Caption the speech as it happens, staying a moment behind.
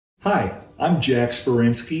Hi, I'm Jack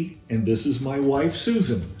Sporinsky, and this is my wife,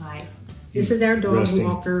 Susan. Hi. This is our dog, Resting.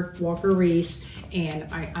 Walker Reese, and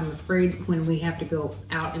I'm afraid when we have to go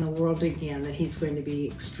out in the world again that he's going to be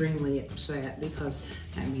extremely upset, because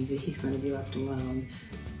that means that he's going to be left alone.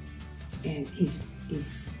 And he's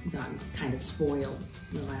gotten kind of spoiled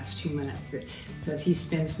in the last 2 months because he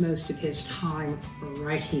spends most of his time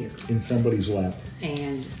right here. In somebody's lap.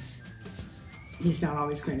 And he's not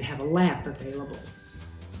always going to have a lap available.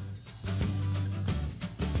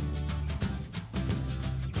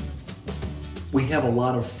 We have a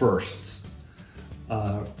lot of firsts.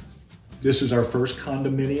 This is our first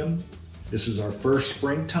condominium. This is our first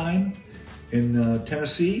springtime in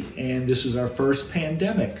Tennessee, and this is our first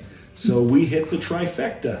pandemic. So we hit the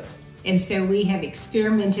trifecta. And so we have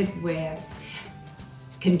experimented with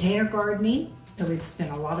container gardening. So we've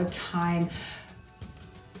spent a lot of time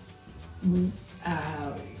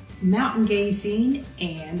mountain gazing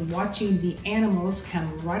and watching the animals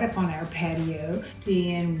come right up on our patio.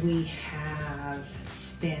 Then we have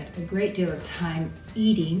spent a great deal of time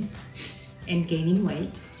eating and gaining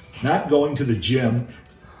weight. Not going to the gym.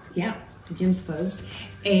 Yeah, the gym's closed.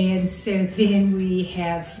 And so then we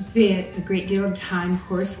have spent a great deal of time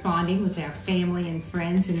corresponding with our family and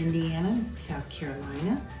friends in Indiana, South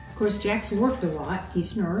Carolina. Of course, Jack's worked a lot.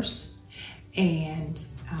 He's a nurse, and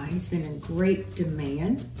he's been in great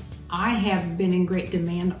demand. I have been in great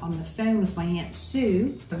demand on the phone with my Aunt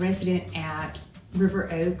Sue, a resident at River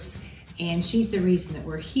Oaks, and she's the reason that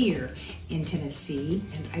we're here in Tennessee,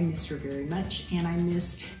 and I miss her very much, and I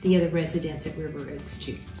miss the other residents at River Oaks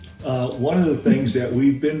too. One of the things that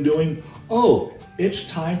we've been doing, it's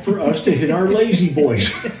time for us to hit our lazy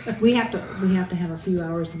boys. We have to have a few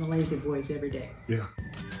hours in the lazy boys every day. Yeah.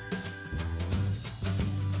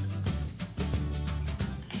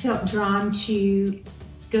 I felt drawn to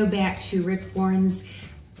go back to Rick Warren's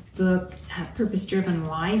book, Purpose Driven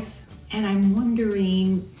Life, and I'm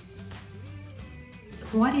wondering,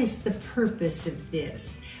 what is the purpose of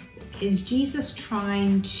this? Is Jesus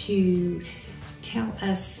trying to tell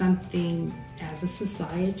us something as a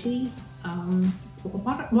society?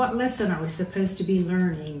 What lesson are we supposed to be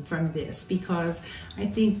learning from this? Because I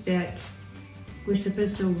think that we're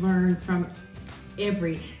supposed to learn from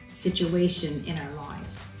every situation in our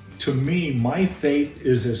lives. To me, my faith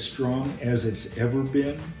is as strong as it's ever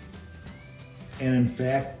been. And in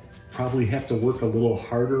fact, probably have to work a little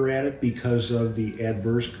harder at it because of the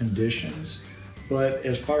adverse conditions. But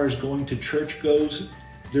as far as going to church goes,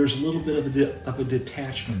 there's a little bit of a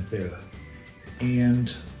detachment there.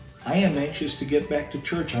 And I am anxious to get back to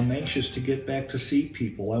church. I'm anxious to get back to see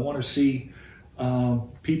people. I want to see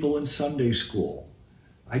people in Sunday school.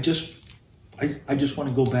 I just want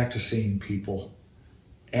to go back to seeing people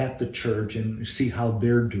at the church and see how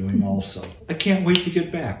they're doing also. I can't wait to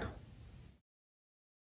get back.